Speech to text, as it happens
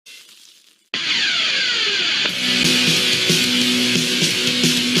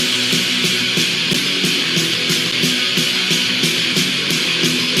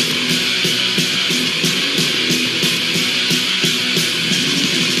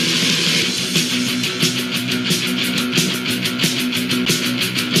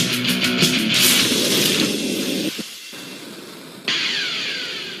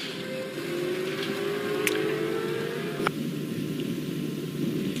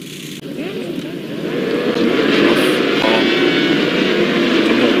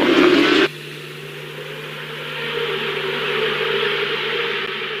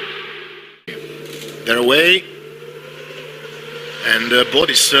away. And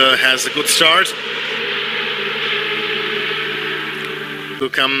Bodis has a good start. Will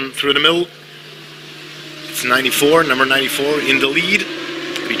come through the middle. It's 94, number 94 in the lead.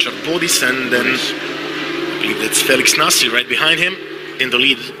 Richard Bodis, and then I believe that's Felix Nasi right behind him in the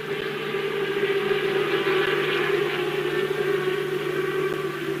lead.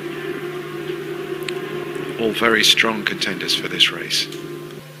 All very strong contenders for this race.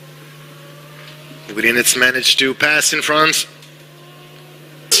 Vugrinec managed to pass in front.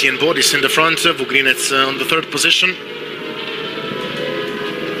 And Bodis in the front. Vugrinec on the third position.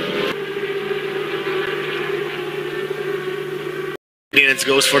 Vugrinec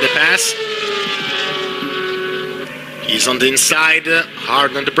goes for the pass. He's on the inside,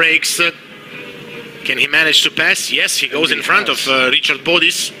 hard on the brakes. Can he manage to pass? Yes, he goes in front of Richard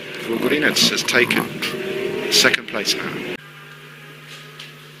Bodis. Vugrinec has taken second place now.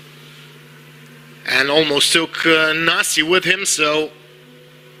 And almost took Nasi with him, so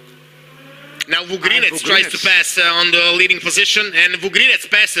now Vugrinec tries to pass on the leading position, and Vugrinec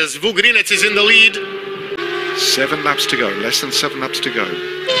passes. Vugrinec is in the lead. 7 laps to go, less than 7 laps to go.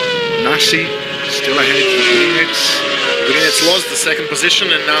 Nasi still ahead. Vugrinec lost the second position,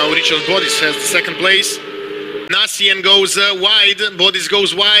 and now Richard Bodis has the second place. Nasi and goes wide. Bodis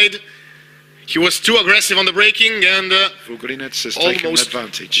goes wide. He was too aggressive on the braking, and Vugrinec has taken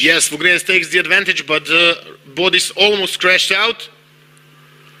advantage. Yes, Vugrinec takes the advantage, but Bodis almost crashed out.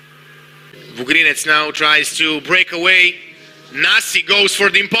 Vugrinec now tries to break away. Nasi goes for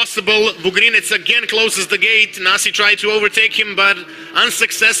the impossible. Vugrinec again closes the gate. Nasi tried to overtake him, but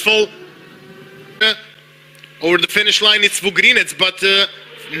unsuccessful. Over the finish line, it's Vugrinec, but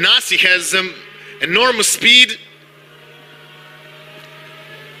Nasi has enormous speed.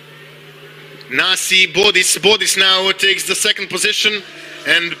 Nasi, Bodis now takes the second position,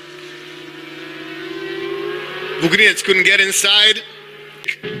 and Vugrinec couldn't get inside.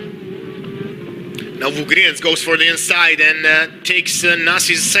 Now Vugrinec goes for the inside and takes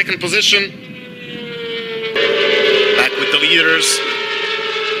Nasi's second position. Back with the leaders.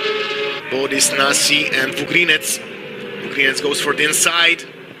 Bodis, Nasi and Vugrinec. Vugrinec goes for the inside.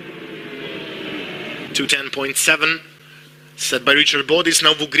 210.7. Set by Richard Bodis.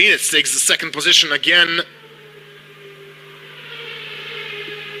 Now Vugrinec takes the second position again.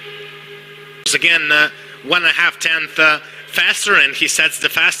 Again, 1.5 tenths faster, and he sets the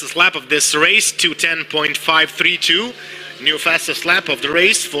fastest lap of this race, 210.532. New fastest lap of the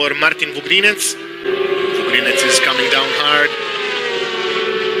race for Martin Vugrinec. Vugrinec is coming down hard.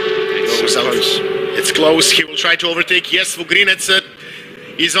 It's close. He will try to overtake. Yes, Vugrinec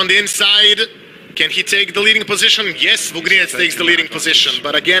is on the inside. Can he take the leading position? Yes, Vugrinec takes the leading position.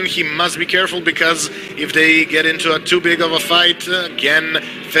 But again, he must be careful, because if they get into a too big of a fight, again,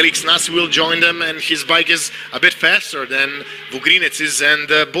 Felix Nasi will join them, and his bike is a bit faster than Vugrinec's and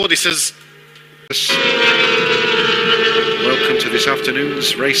Bodis's. Welcome to this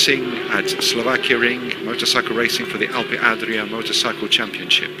afternoon's racing at Slovakiaring, motorcycle racing for the ALPE ADRIA Motorcycle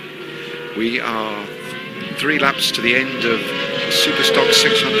Championship. We are 3 laps to the end of Superstock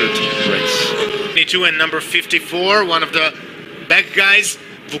 600 race. 22 and number 54, one of the back guys.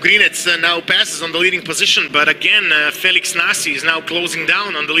 Vugrinec now passes on the leading position, but again, Felix Nasi is now closing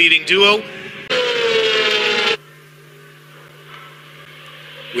down on the leading duo.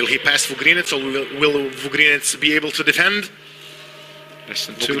 Will he pass Vugrinec, or will Vugrinec be able to defend? Less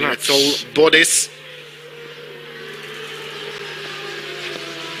than 2 laps. Bodis.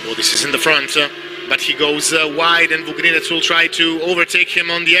 Bodis is in the front, but he goes wide, and Vugrinec will try to overtake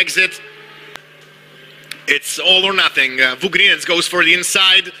him on the exit. It's all or nothing. Vugrinec goes for the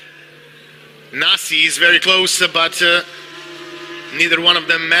inside. Nasi is very close, but neither one of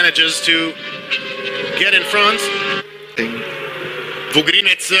them manages to get in front.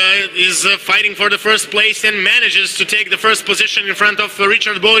 Vugrinec is fighting for the first place and manages to take the first position in front of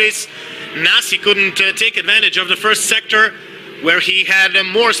Richard Bodis. Nasi couldn't take advantage of the first sector, where he had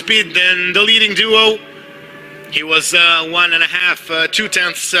more speed than the leading duo. He was 1.5, 2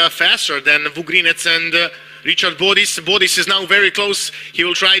 tenths faster than Vugrinec and Richard Bodis. Bodis is now very close. He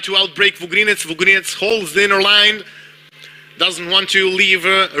will try to outbrake Vugrinec. Vugrinec holds the inner line. Doesn't want to leave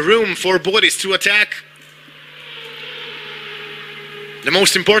room for Bodis to attack. The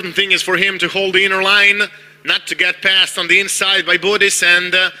most important thing is for him to hold the inner line, not to get passed on the inside by Bodis,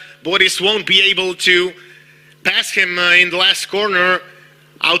 and Bodis won't be able to pass him in the last corner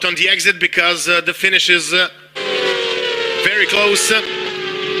out on the exit, because the finish is very close.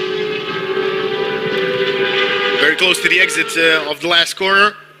 Very close to the exit of the last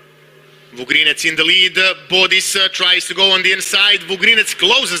corner. Vugrinec in the lead. Bodis tries to go on the inside. Vugrinec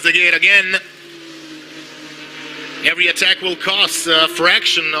closes the gate again. Every attack will cost a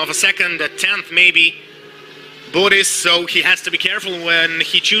fraction of a second, a tenth maybe, Boris, so he has to be careful when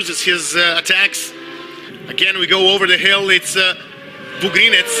he chooses his attacks. Again, we go over the hill. It's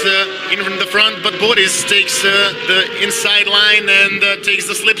Vugrinec in the front, but Boris takes the inside line and takes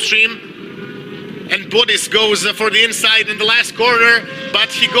the slipstream. And Boris goes for the inside in the last corner, but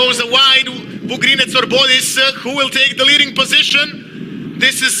he goes wide. Vugrinec or Boris, who will take the leading position?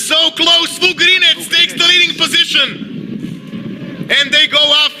 This is so close. Vugrinec takes the leading position. And they go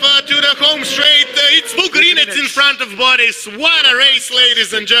off to the home straight. It's Vugrinec in front of Boris. What a race,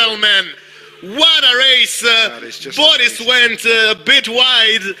 ladies and gentlemen. What a race. Boris went a bit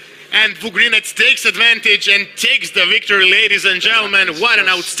wide, and Vugrinec takes advantage and takes the victory, ladies and gentlemen. What an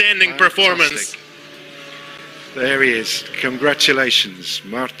outstanding performance. There he is. Congratulations,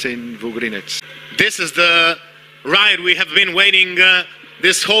 Martin Vugrinec. This is the ride we have been waiting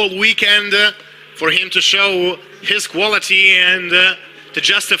this whole weekend for him to show his quality and to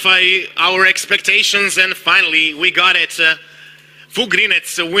justify our expectations, and finally we got it.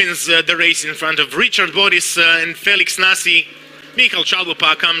 Vugrinec wins the race in front of Richard Boris and Felix Nasi. Michal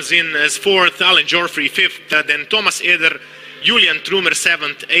Chalupa comes in as fourth, Alan Geoffrey fifth, then Thomas Eder, Julian Trumer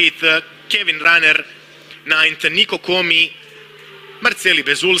seventh, eighth, Kevin Ranner ninth, Nico Komi, Marceli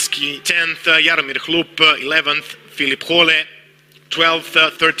Bezulski 10th, Jaromir Hlup 11th, Filip Hole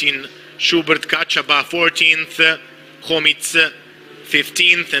 12th, 13th, Schubert Kachaba 14th, Homic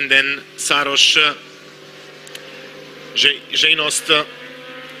 15th, and then Saros Žejnost,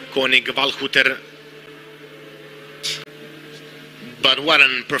 Konig, Valhuter. But what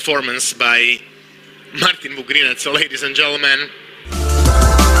a performance by Martin Vugrinec, so ladies and gentlemen.